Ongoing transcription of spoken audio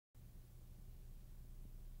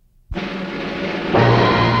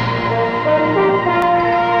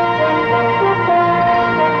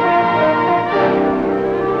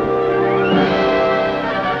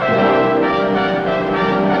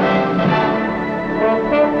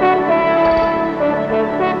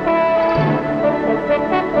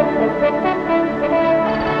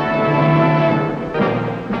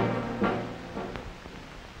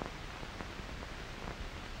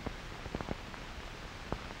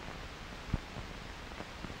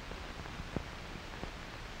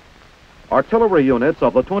Artillery units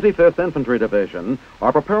of the 25th Infantry Division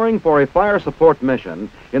are preparing for a fire support mission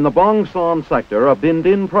in the Bong Son sector of Binh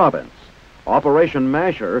Dinh Province. Operation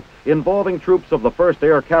Masher, involving troops of the 1st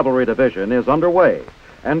Air Cavalry Division, is underway,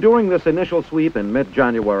 and during this initial sweep in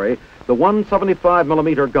mid-January, the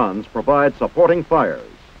 175mm guns provide supporting fires.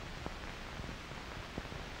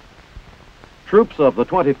 Troops of the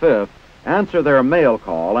 25th answer their mail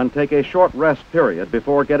call and take a short rest period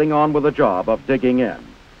before getting on with the job of digging in.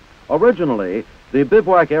 Originally, the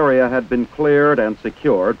bivouac area had been cleared and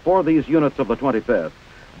secured for these units of the 25th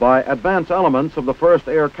by advance elements of the 1st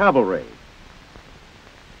Air Cavalry.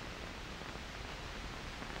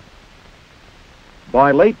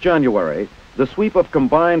 By late January, the sweep of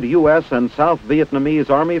combined U.S. and South Vietnamese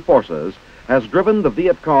Army forces has driven the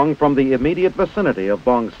Viet Cong from the immediate vicinity of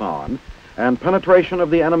Bong Son, and penetration of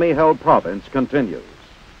the enemy-held province continues.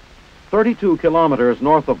 32 kilometers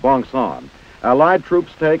north of Bong Son, Allied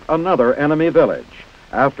troops take another enemy village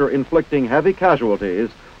after inflicting heavy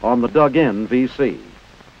casualties on the dug-in VC.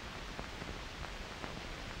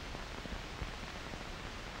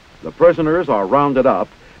 The prisoners are rounded up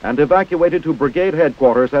and evacuated to brigade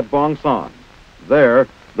headquarters at Bong Son. There,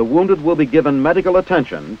 the wounded will be given medical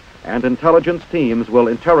attention, and intelligence teams will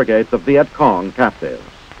interrogate the Viet Cong captives.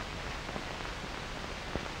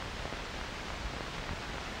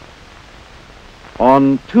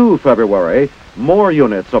 On 2 February, more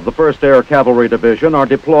units of the 1st Air Cavalry Division are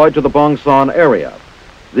deployed to the Bong Son area.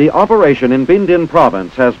 The operation in Binh Dinh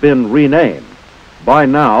Province has been renamed. By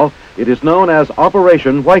now, it is known as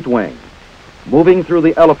Operation White Wing. Moving through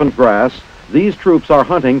the elephant grass, these troops are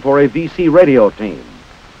hunting for a VC radio team.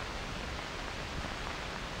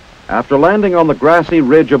 After landing on the grassy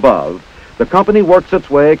ridge above, the company works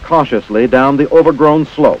its way cautiously down the overgrown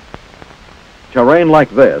slope. Terrain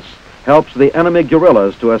like this helps the enemy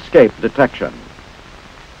guerrillas to escape detection.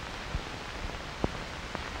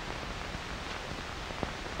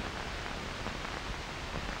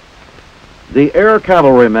 The air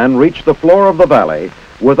cavalrymen reach the floor of the valley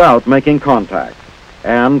without making contact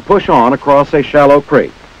and push on across a shallow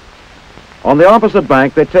creek. On the opposite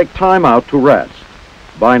bank, they take time out to rest.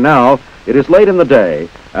 By now, it is late in the day,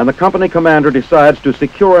 and the company commander decides to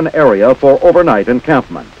secure an area for overnight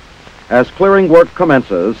encampment. As clearing work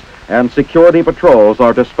commences and security patrols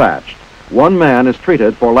are dispatched, one man is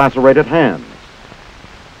treated for lacerated hands.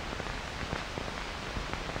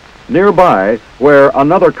 Nearby, where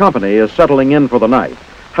another company is settling in for the night,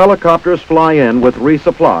 helicopters fly in with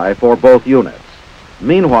resupply for both units.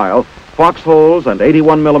 Meanwhile, foxholes and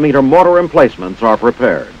 81mm mortar emplacements are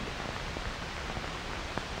prepared.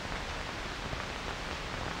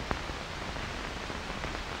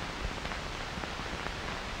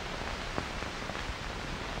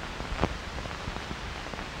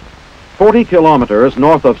 "40 kilometers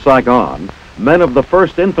north of Saigon, men of the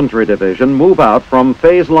 1st Infantry Division move out from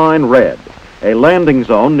Phase Line Red, a landing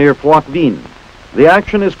zone near Phuoc Vinh. The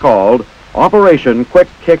action is called Operation Quick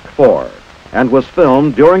Kick 4 and was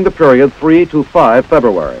filmed during the period 3 to 5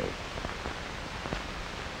 February.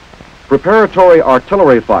 Preparatory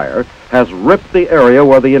artillery fire has ripped the area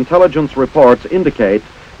where the intelligence reports indicate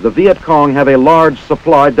the Viet Cong have a large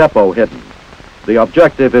supply depot hidden. The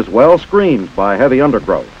objective is well screened by heavy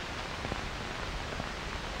undergrowth.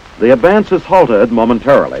 The advance is halted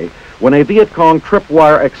momentarily when a Viet Cong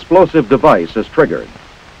tripwire explosive device is triggered.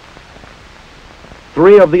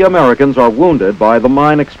 3 of the Americans are wounded by the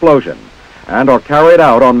mine explosion and are carried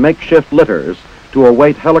out on makeshift litters to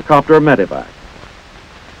await helicopter medevac.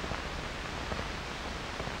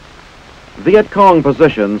 Viet Cong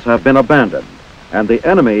positions have been abandoned, and the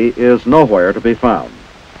enemy is nowhere to be found.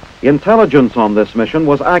 Intelligence on this mission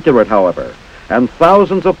was accurate, however, and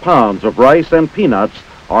thousands of pounds of rice and peanuts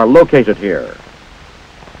are located here.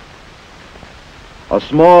 A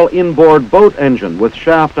small inboard boat engine with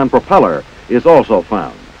shaft and propeller is also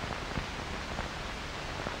found.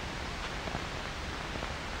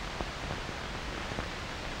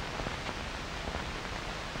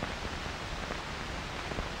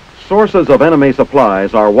 Sources of enemy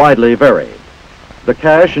supplies are widely varied. The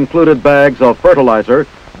cache included bags of fertilizer,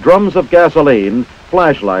 drums of gasoline,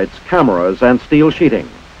 flashlights, cameras, and steel sheeting.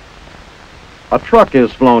 A truck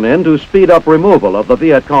is flown in to speed up removal of the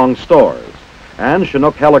Viet Cong stores, and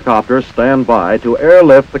Chinook helicopters stand by to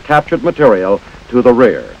airlift the captured material to the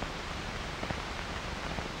rear.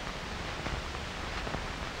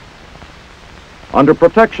 Under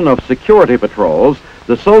protection of security patrols,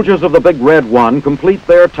 the soldiers of the Big Red One complete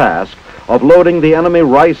their task of loading the enemy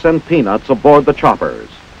rice and peanuts aboard the choppers.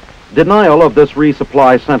 Denial of this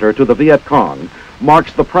resupply center to the Viet Cong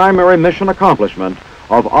marks the primary mission accomplishment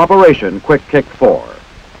of Operation Quick Kick 4.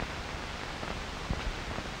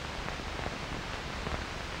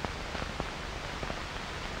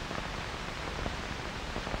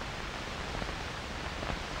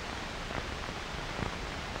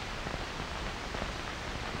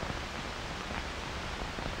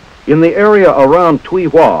 In the area around Tuy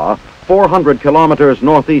Hoa, 400 kilometers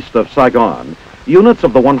northeast of Saigon, units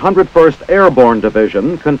of the 101st Airborne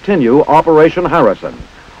Division continue Operation Harrison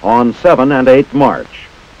on 7 and 8 March.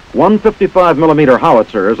 155mm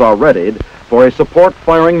howitzers are readied for a support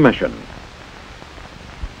firing mission.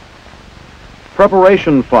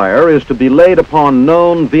 Preparation fire is to be laid upon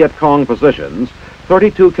known Viet Cong positions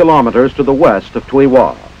 32 kilometers to the west of Tuy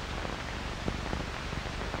Hoa.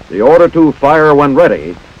 The order to fire when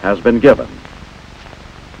ready has been given.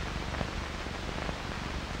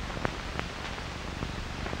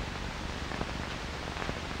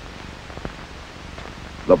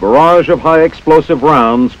 The barrage of high explosive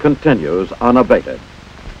rounds continues unabated.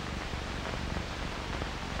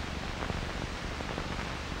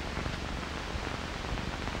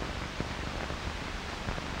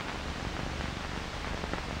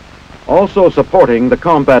 Also supporting the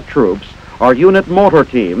combat troops are unit mortar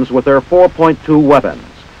teams with their 4.2 weapons.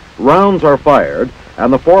 Rounds are fired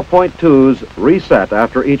and the 4.2s reset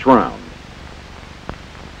after each round.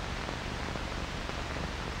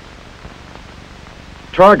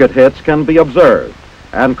 Target hits can be observed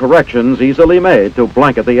and corrections easily made to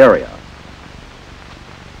blanket the area.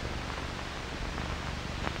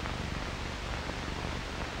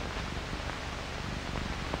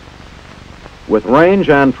 With range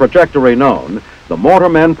and trajectory known, the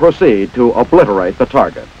mortarmen proceed to obliterate the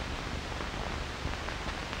target.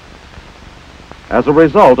 As a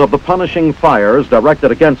result of the punishing fires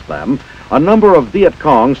directed against them, a number of Viet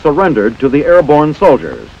Cong surrendered to the airborne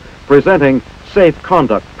soldiers, presenting safe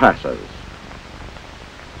conduct passes.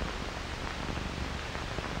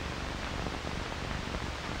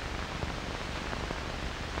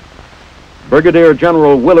 Brigadier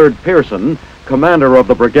General Willard Pearson, commander of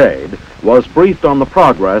the brigade, was briefed on the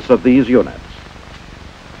progress of these units.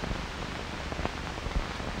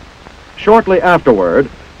 Shortly afterward,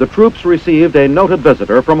 the troops received a noted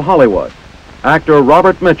visitor from Hollywood, actor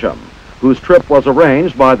Robert Mitchum, whose trip was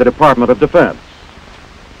arranged by the Department of Defense.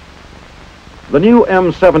 The new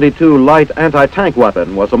M72 light anti-tank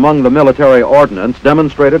weapon was among the military ordnance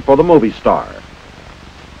demonstrated for the movie star.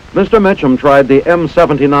 Mr. Mitchum tried the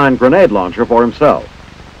M79 grenade launcher for himself.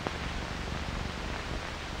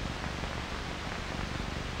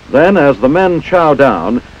 Then, as the men chow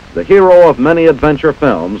down, the hero of many adventure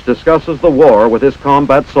films discusses the war with his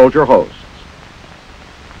combat soldier hosts.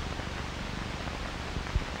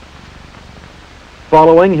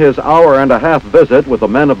 Following his hour-and-a-half visit with the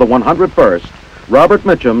men of the 101st, Robert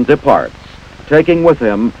Mitchum departs, taking with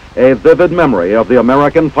him a vivid memory of the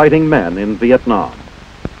American fighting men in Vietnam.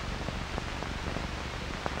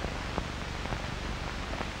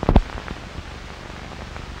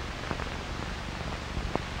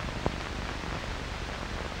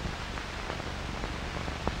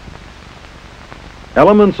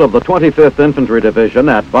 Elements of the 25th Infantry Division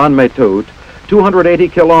at Ban Me Thuot, 280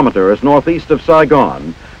 kilometers northeast of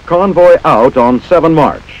Saigon, convoy out on 7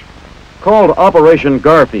 March. Called Operation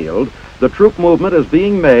Garfield, the troop movement is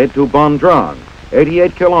being made to Ban Drang,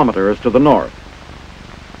 88 kilometers to the north.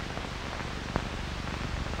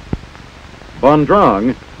 Ban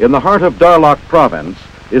Drang, in the heart of Darlok Province,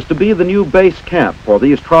 is to be the new base camp for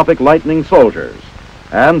these Tropic Lightning soldiers,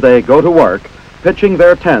 and they go to work, pitching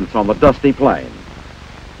their tents on the dusty plain.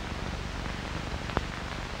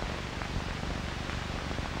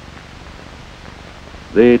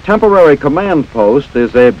 The temporary command post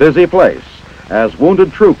is a busy place, as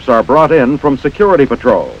wounded troops are brought in from security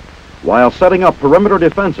patrol. While setting up perimeter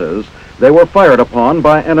defenses, they were fired upon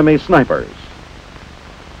by enemy snipers.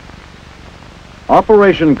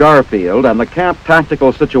 Operation Garfield and the camp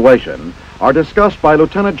tactical situation are discussed by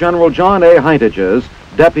Lieutenant General John A. Heintages,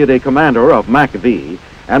 Deputy Commander of MAC-V,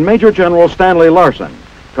 and Major General Stanley Larson,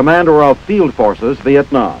 Commander of Field Forces,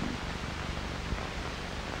 Vietnam.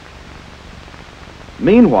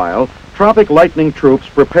 Meanwhile, Tropic Lightning troops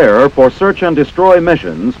prepare for search and destroy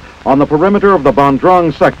missions on the perimeter of the Ban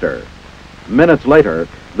Drang sector. Minutes later,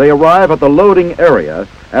 they arrive at the loading area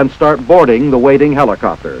and start boarding the waiting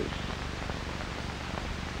helicopters.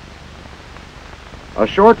 A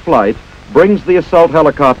short flight brings the assault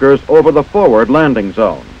helicopters over the forward landing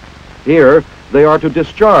zone. Here, they are to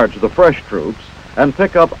discharge the fresh troops and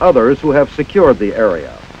pick up others who have secured the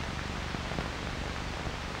area.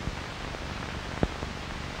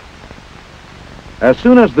 As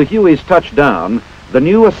soon as the Hueys touch down, the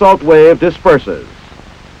new assault wave disperses,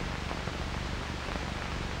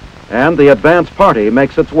 and the advance party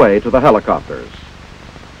makes its way to the helicopters.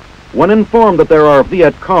 When informed that there are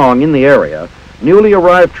Viet Cong in the area, newly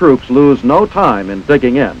arrived troops lose no time in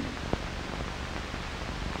digging in.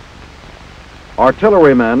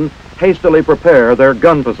 Artillerymen hastily prepare their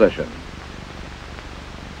gun position.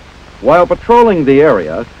 While patrolling the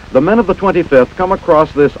area, the men of the 25th come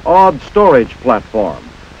across this odd storage platform,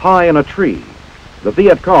 high in a tree. The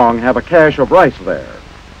Viet Cong have a cache of rice there.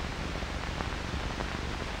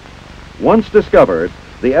 Once discovered,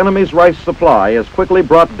 the enemy's rice supply is quickly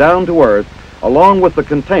brought down to earth along with the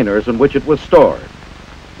containers in which it was stored.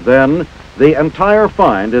 Then, the entire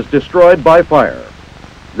find is destroyed by fire.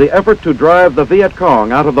 The effort to drive the Viet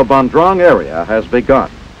Cong out of the Ban Drong area has begun.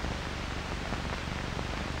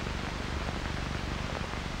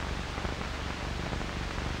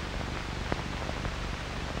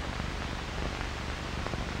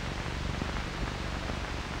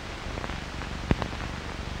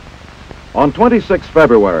 On 26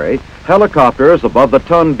 February, helicopters above the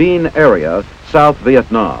Ton Bien area, South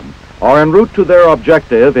Vietnam, are en route to their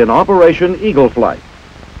objective in Operation Eagle Flight.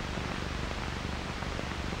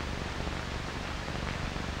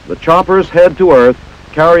 The choppers head to Earth,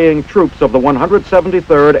 carrying troops of the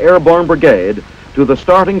 173rd Airborne Brigade to the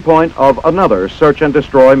starting point of another search and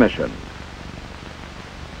destroy mission.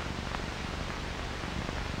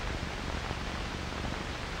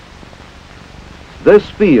 This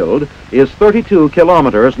field is 32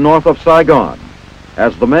 kilometers north of Saigon.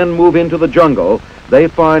 As the men move into the jungle, they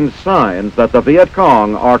find signs that the Viet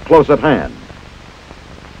Cong are close at hand.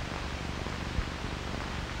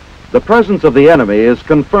 The presence of the enemy is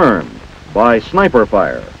confirmed by sniper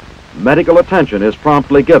fire. Medical attention is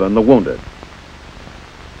promptly given the wounded.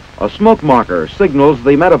 A smoke marker signals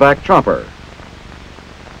the medevac chopper.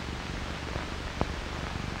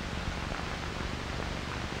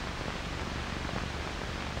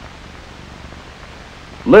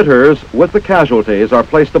 Litters with the casualties are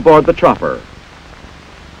placed aboard the chopper.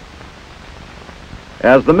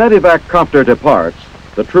 As the medevac copter departs,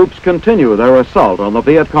 the troops continue their assault on the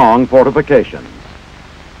Viet Cong fortifications.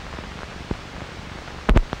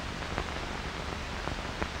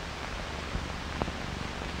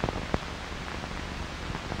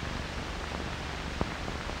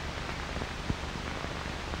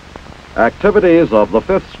 Activities of the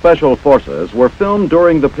 5th Special Forces were filmed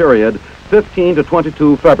during the period 15 to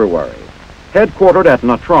 22 February. Headquartered at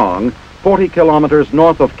Nha Trang, 40 kilometers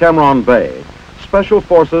north of Cam Ranh Bay, Special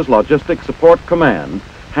Forces Logistics Support Command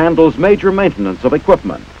handles major maintenance of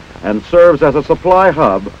equipment and serves as a supply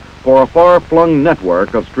hub for a far-flung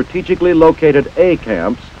network of strategically located A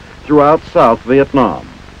camps throughout South Vietnam.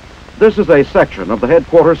 This is a section of the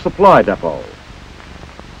headquarters supply depot.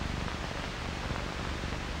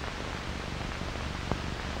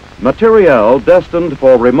 Materiel destined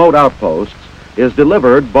for remote outposts is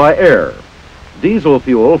delivered by air. Diesel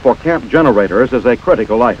fuel for camp generators is a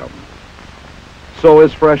critical item. So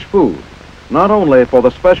is fresh food, not only for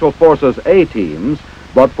the Special Forces A teams,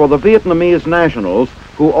 but for the Vietnamese nationals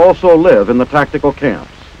who also live in the tactical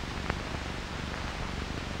camps.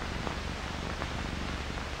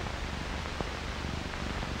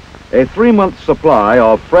 A 3-month supply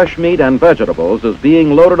of fresh meat and vegetables is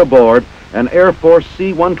being loaded aboard an Air Force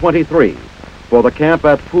C-123 for the camp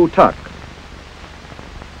at Phu Tuc.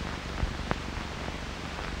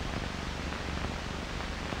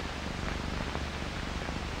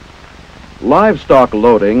 Livestock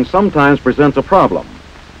loading sometimes presents a problem,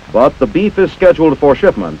 but the beef is scheduled for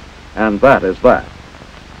shipment, and that is that.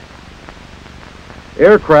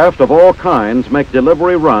 Aircraft of all kinds make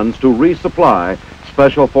delivery runs to resupply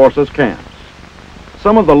Special Forces camps.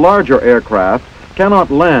 Some of the larger aircraft cannot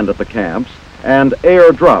land at the camps and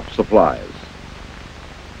airdrop supplies.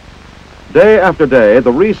 Day after day,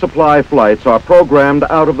 the resupply flights are programmed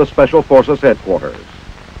out of the Special Forces headquarters.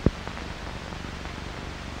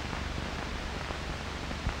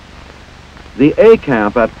 The A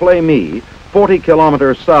camp at Plei My, 40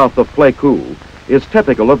 kilometers south of Pleiku, is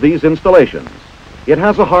typical of these installations. It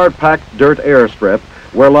has a hard-packed dirt airstrip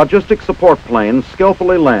where logistic support planes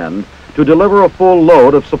skillfully land to deliver a full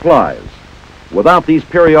load of supplies. Without these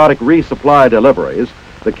periodic resupply deliveries,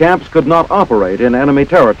 the camps could not operate in enemy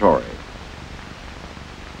territory.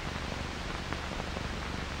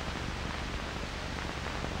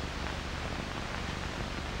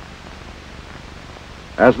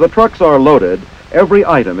 As the trucks are loaded, every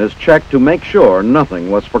item is checked to make sure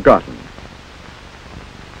nothing was forgotten.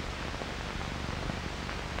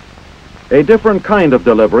 A different kind of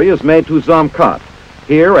delivery is made to Zamkat.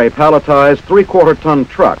 Here, a palletized 3/4-ton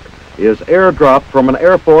truck is airdropped from an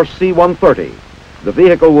Air Force C-130. The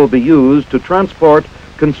vehicle will be used to transport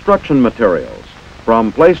construction materials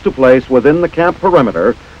from place to place within the camp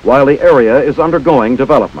perimeter while the area is undergoing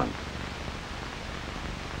development.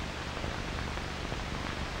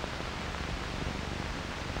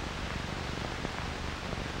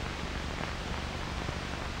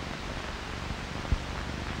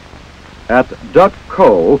 At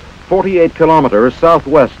dod.gov, 48 kilometers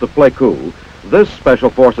southwest of Pleiku, this Special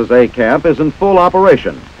Forces A camp is in full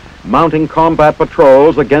operation, mounting combat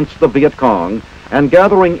patrols against the Viet Cong and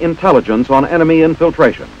gathering intelligence on enemy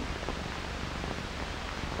infiltration.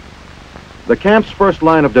 The camp's first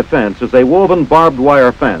line of defense is a woven barbed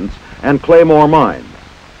wire fence and claymore mines.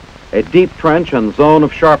 A deep trench and zone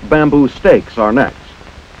of sharp bamboo stakes are next.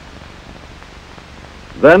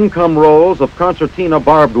 Then come rows of concertina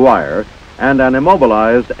barbed wire and an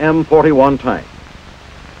immobilized M41 tank.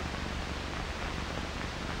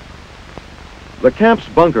 The camp's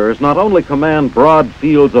bunkers not only command broad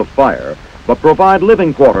fields of fire, but provide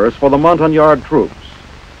living quarters for the Montagnard troops.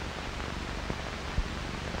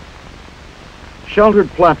 Sheltered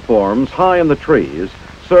platforms high in the trees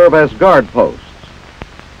serve as guard posts.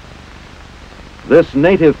 This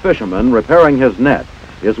native fisherman repairing his net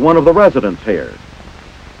is one of the residents here.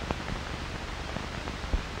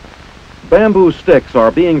 Bamboo sticks are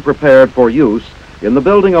being prepared for use in the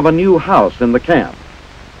building of a new house in the camp.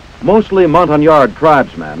 Mostly Montagnard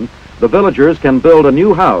tribesmen, the villagers can build a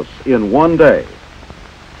new house in one day.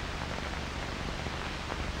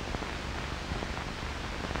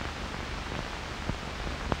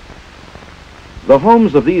 The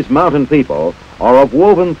homes of these mountain people are of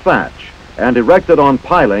woven thatch and erected on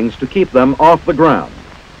pilings to keep them off the ground.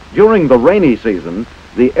 During the rainy season,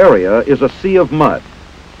 the area is a sea of mud.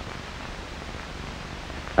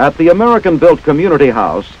 At the American-built community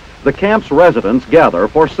house, the camp's residents gather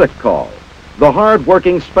for sick call. The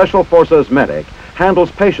hard-working Special Forces medic handles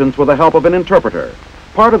patients with the help of an interpreter.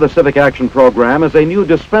 Part of the Civic Action Program is a new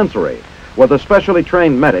dispensary where the specially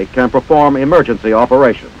trained medic can perform emergency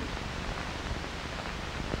operations.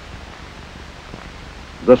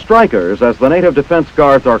 The strikers, as the Native Defense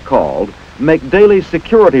Guards are called, make daily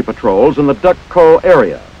security patrols in the dod.gov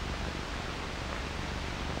area.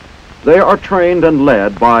 They are trained and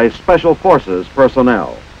led by Special Forces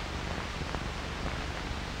personnel.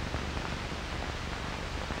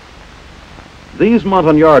 These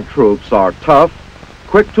Montagnard troops are tough,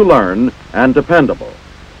 quick to learn, and dependable.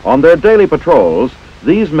 On their daily patrols,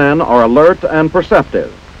 these men are alert and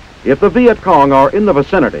perceptive. If the Viet Cong are in the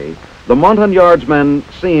vicinity, the Montagnard's men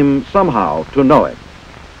seem somehow to know it.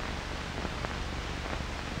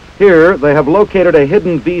 Here, they have located a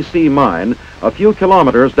hidden VC mine a few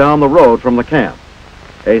kilometers down the road from the camp.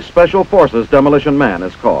 A Special Forces demolition man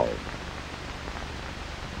is called.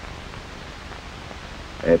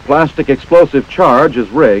 A plastic explosive charge is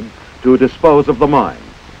rigged to dispose of the mine.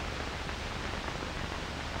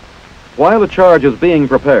 While the charge is being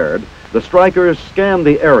prepared, the strikers scan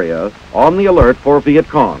the area on the alert for Viet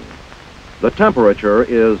Cong. The temperature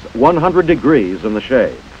is 100 degrees in the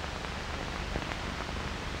shade.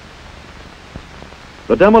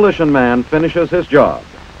 The demolition man finishes his job,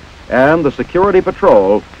 and the security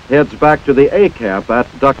patrol heads back to the A camp at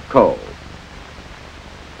dod.gov.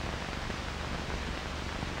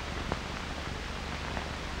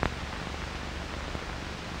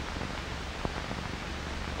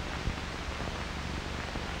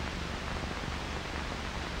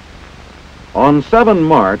 On 7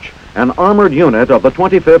 March, an armored unit of the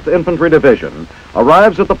 25th Infantry Division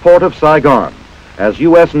arrives at the port of Saigon as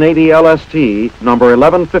U.S. Navy LST number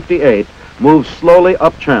 1158 moves slowly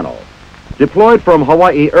up channel. Deployed from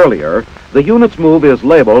Hawaii earlier, the unit's move is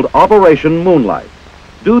labeled Operation Moonlight.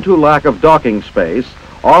 Due to lack of docking space,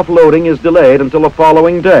 offloading is delayed until the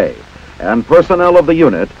following day, and personnel of the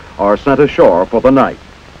unit are sent ashore for the night.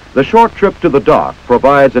 The short trip to the dock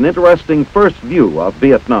provides an interesting first view of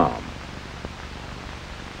Vietnam.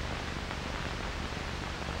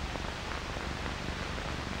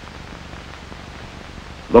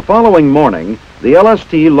 The following morning, the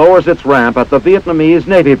LST lowers its ramp at the Vietnamese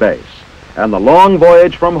Navy base, and the long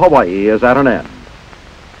voyage from Hawaii is at an end.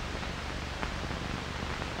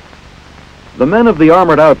 The men of the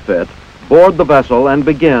armored outfit board the vessel and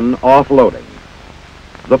begin offloading.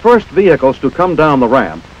 The first vehicles to come down the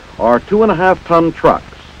ramp are 2.5-ton trucks.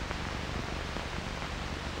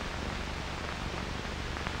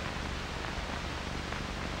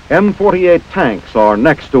 M48 tanks are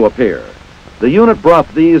next to appear. The unit brought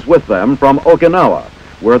these with them from Okinawa,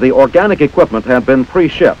 where the organic equipment had been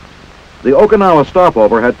pre-shipped. The Okinawa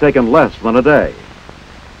stopover had taken less than a day.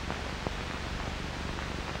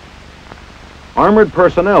 Armored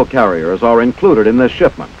personnel carriers are included in this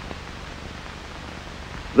shipment.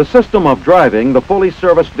 The system of driving the fully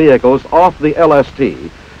serviced vehicles off the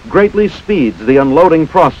LST greatly speeds the unloading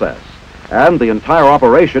process, and the entire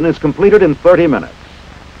operation is completed in 30 minutes.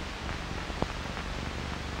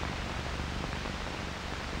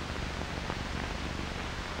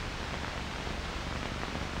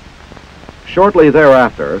 Shortly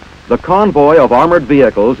thereafter, the convoy of armored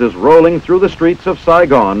vehicles is rolling through the streets of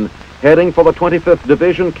Saigon, heading for the 25th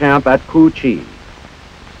Division camp at Cu Chi.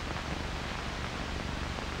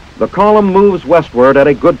 The column moves westward at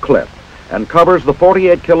a good clip and covers the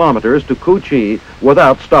 48 kilometers to Cu Chi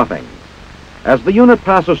without stopping. As the unit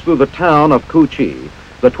passes through the town of Cu Chi,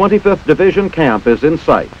 the 25th Division camp is in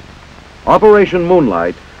sight. Operation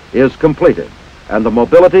Moonlight is completed, and the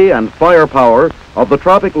mobility and firepower of the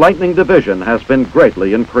Tropic Lightning Division has been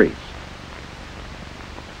greatly increased.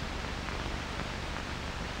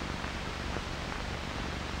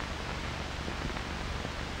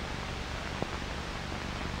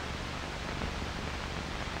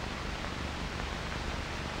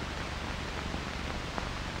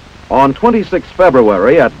 On 26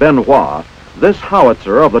 February at Ben Hoa, this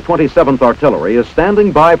howitzer of the 27th Artillery is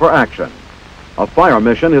standing by for action. A fire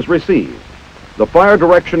mission is received. The fire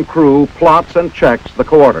direction crew plots and checks the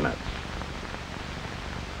coordinates.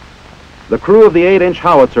 The crew of the 8-inch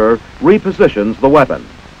howitzer repositions the weapon.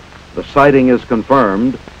 The sighting is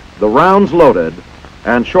confirmed, the rounds loaded,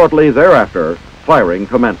 and shortly thereafter, firing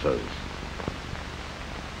commences.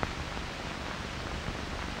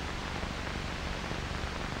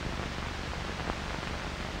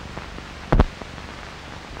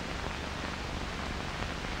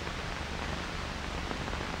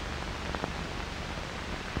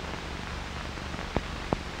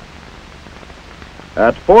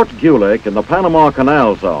 At Fort Gulick in the Panama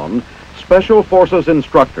Canal Zone, Special Forces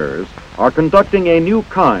instructors are conducting a new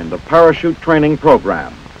kind of parachute training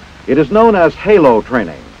program. It is known as HALO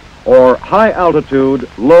training, or High Altitude,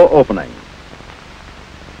 Low Opening.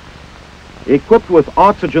 Equipped with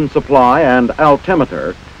oxygen supply and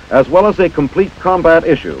altimeter, as well as a complete combat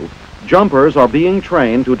issue, jumpers are being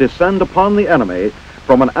trained to descend upon the enemy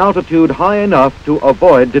from an altitude high enough to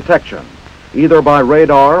avoid detection, either by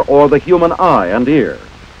radar or the human eye and ear.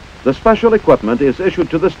 The special equipment is issued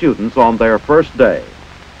to the students on their first day.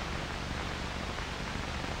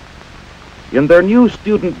 In their new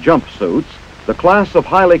student jumpsuits, the class of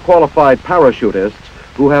highly qualified parachutists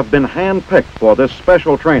who have been hand-picked for this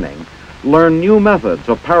special training learn new methods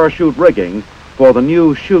of parachute rigging for the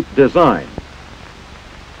new chute design.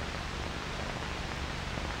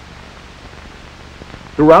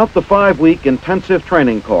 Throughout the 5-week intensive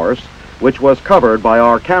training course, which was covered by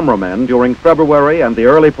our cameramen during February and the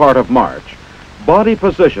early part of March, body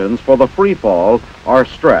positions for the free fall are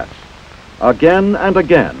stressed. Again and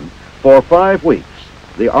again, for 5 weeks,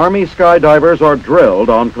 the Army skydivers are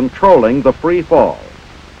drilled on controlling the free fall.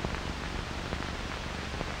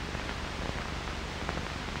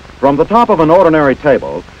 From the top of an ordinary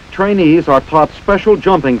table, trainees are taught special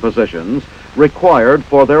jumping positions required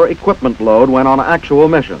for their equipment load when on actual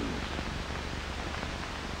missions.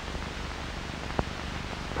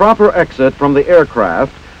 Proper exit from the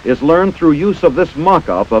aircraft is learned through use of this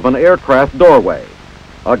mock-up of an aircraft doorway.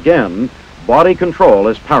 Again, body control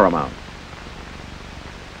is paramount.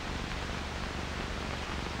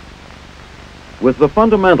 With the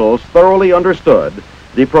fundamentals thoroughly understood,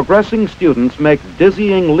 the progressing students make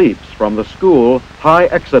dizzying leaps from the school high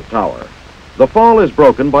exit tower. The fall is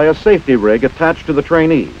broken by a safety rig attached to the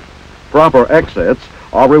trainee. Proper exits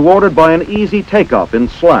are rewarded by an easy take-up in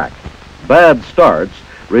slack. Bad starts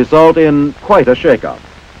result in quite a shake-up.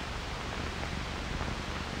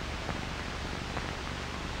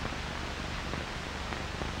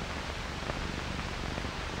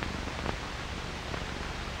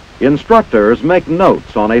 Instructors make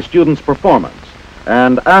notes on a student's performance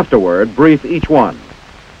and afterward brief each one.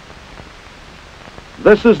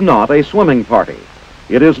 This is not a swimming party.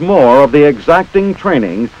 It is more of the exacting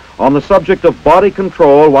training on the subject of body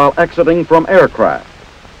control while exiting from aircraft.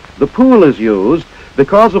 The pool is used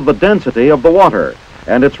because of the density of the water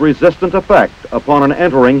and its resistant effect upon an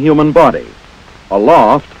entering human body.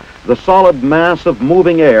 Aloft, the solid mass of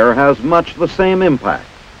moving air has much the same impact.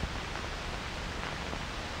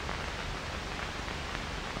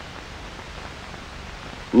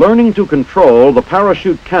 Learning to control the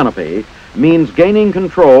parachute canopy means gaining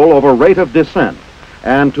control over rate of descent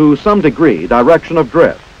and, to some degree, direction of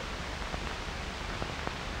drift.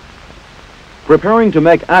 Preparing to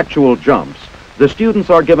make actual jumps, the students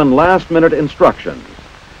are given last-minute instructions,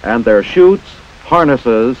 and their chutes,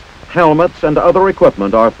 harnesses, helmets, and other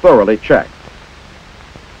equipment are thoroughly checked.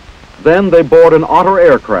 Then they board an otter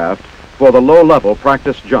aircraft for the low-level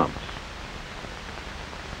practice jumps.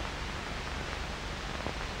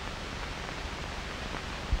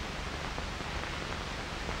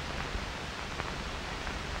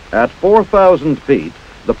 At 4,000 feet,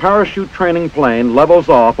 the parachute training plane levels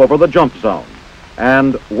off over the jump zone,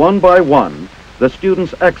 and one by one, the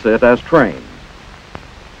students exit as trained.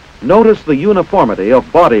 Notice the uniformity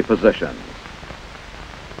of body positions.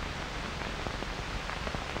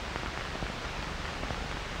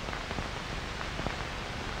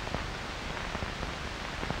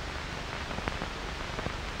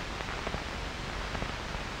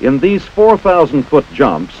 In these 4,000-foot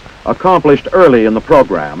jumps, accomplished early in the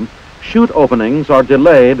program, chute openings are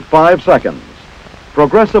delayed 5 seconds.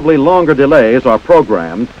 Progressively longer delays are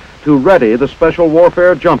programmed to ready the special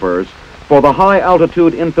warfare jumpers for the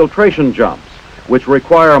high-altitude infiltration jumps, which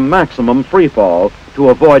require maximum free fall to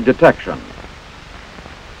avoid detection.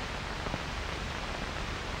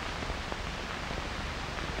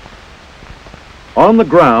 On the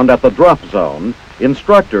ground at the drop zone,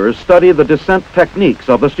 instructors study the descent techniques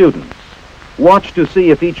of the students. Watch to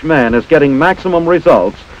see if each man is getting maximum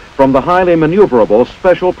results from the highly maneuverable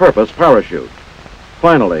special-purpose parachute.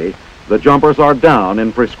 Finally, the jumpers are down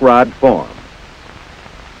in prescribed form.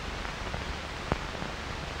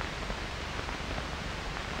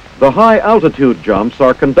 The high-altitude jumps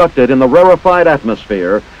are conducted in the rarefied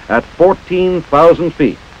atmosphere at 14,000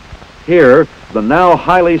 feet. Here, the now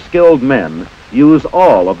highly skilled men use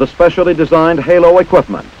all of the specially designed halo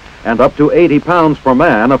equipment and up to 80 pounds per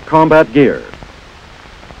man of combat gear.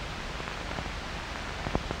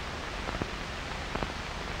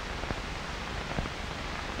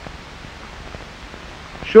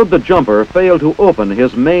 Should the jumper fail to open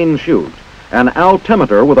his main chute, an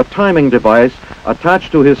altimeter with a timing device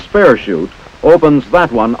attached to his spare chute opens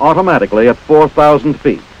that one automatically at 4,000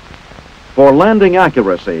 feet. For landing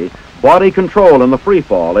accuracy, body control in the free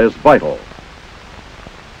fall is vital.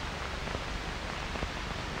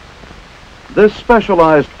 This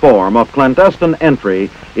specialized form of clandestine entry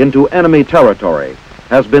into enemy territory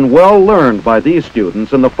has been well learned by these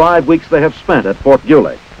students in the 5 weeks they have spent at Fort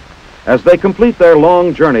Gulick. As they complete their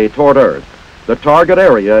long journey toward Earth, the target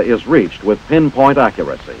area is reached with pinpoint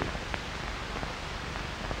accuracy.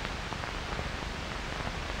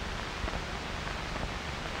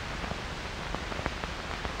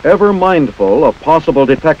 Ever mindful of possible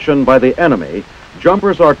detection by the enemy,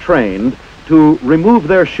 jumpers are trained to remove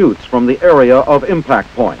their chutes from the area of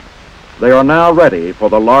impact point. They are now ready for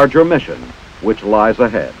the larger mission which lies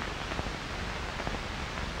ahead.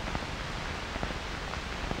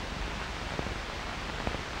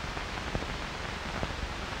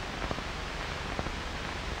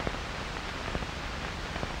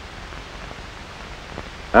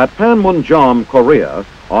 At Panmunjom, Korea,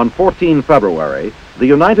 on 14 February, the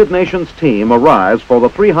United Nations team arrives for the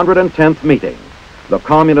 310th meeting. The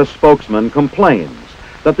communist spokesman complains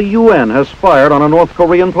that the UN has fired on a North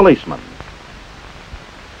Korean policeman.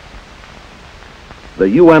 The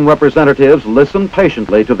UN representatives listen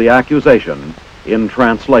patiently to the accusation in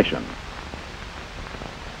translation.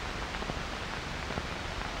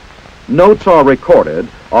 Notes are recorded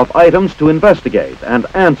of items to investigate and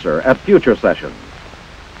answer at future sessions.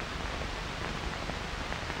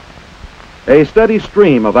 A steady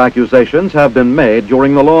stream of accusations have been made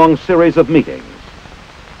during the long series of meetings.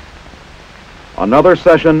 Another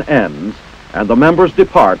session ends, and the members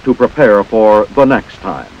depart to prepare for the next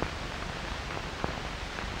time.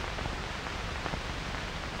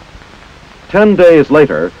 10 days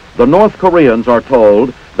later, the North Koreans are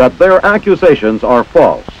told that their accusations are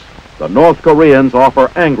false. The North Koreans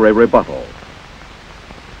offer angry rebuttal.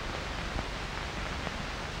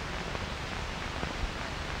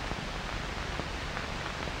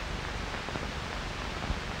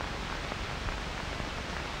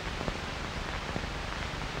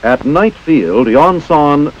 At Knight Field,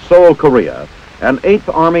 Yonsan, Seoul, Korea, an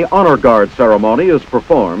 8th Army Honor Guard ceremony is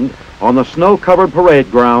performed on the snow-covered parade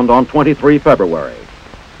ground on 23 February.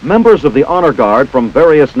 Members of the Honor Guard from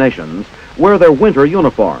various nations wear their winter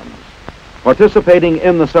uniforms. Participating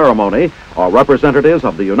in the ceremony are representatives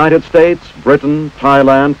of the United States, Britain,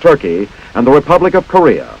 Thailand, Turkey, and the Republic of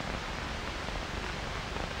Korea.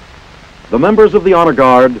 The members of the Honor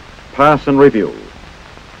Guard pass in review.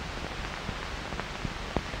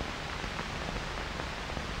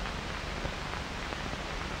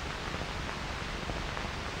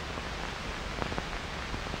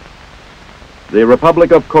 The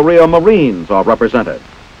Republic of Korea Marines are represented.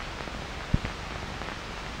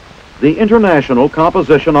 The international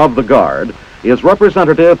composition of the Guard is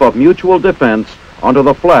representative of mutual defense under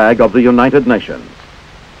the flag of the United Nations.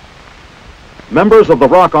 Members of the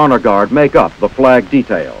Rock Honor Guard make up the flag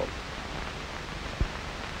detail.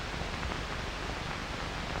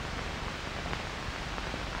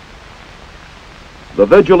 The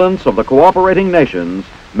vigilance of the cooperating nations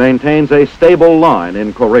maintains a stable line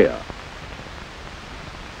in Korea.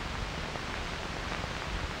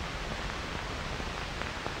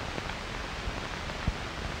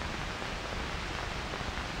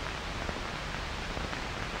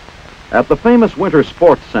 At the famous winter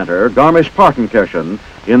sports center, Garmisch-Partenkirchen,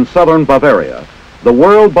 in southern Bavaria, the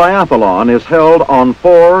World Biathlon is held on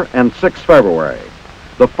 4 and 6 February.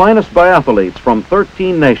 The finest biathletes from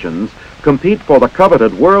 13 nations compete for the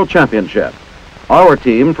coveted World Championship. Our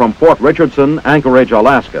team from Fort Richardson, Anchorage,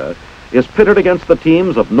 Alaska, is pitted against the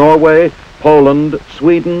teams of Norway, Poland,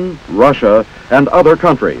 Sweden, Russia, and other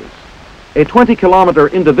countries. A 20-kilometer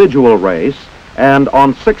individual race, and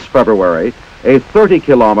on 6 February, a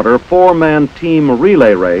 30-kilometer four-man team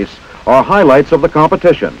relay race are highlights of the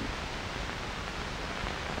competition.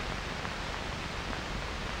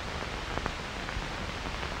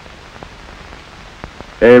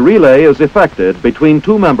 A relay is effected between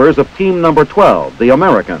two members of team number 12, the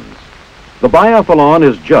Americans. The biathlon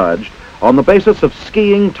is judged on the basis of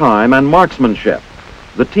skiing time and marksmanship.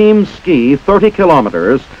 The teams ski 30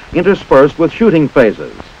 kilometers interspersed with shooting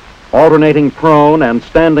phases. Alternating prone and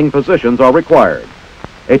standing positions are required.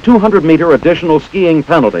 A 200-meter additional skiing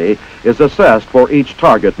penalty is assessed for each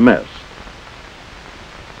target missed.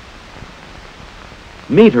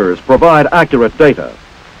 Meters provide accurate data.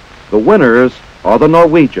 The winners are the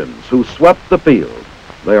Norwegians, who swept the field.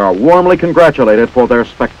 They are warmly congratulated for their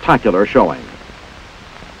spectacular showing.